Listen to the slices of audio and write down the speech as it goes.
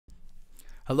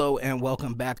Hello and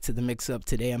welcome back to the Mix Up.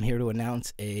 Today I'm here to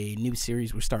announce a new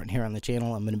series we're starting here on the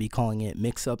channel. I'm going to be calling it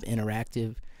Mix Up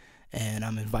Interactive, and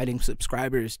I'm inviting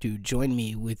subscribers to join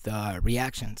me with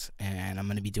reactions, and I'm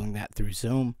going to be doing that through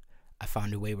Zoom. I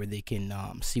found a way where they can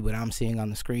see what I'm seeing on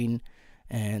the screen,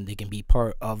 and they can be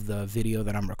part of the video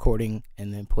that I'm recording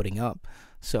and then putting up.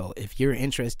 So if you're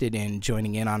interested in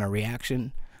joining in on a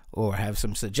reaction or have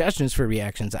some suggestions for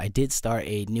reactions, I did start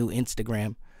a new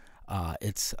Instagram.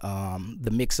 It's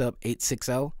the Mix-Up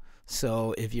 860.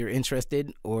 So if you're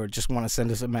interested or just want to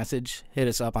send us a message, hit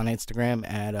us up on Instagram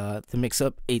at the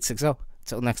Mix-Up 860.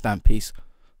 Until next time, peace.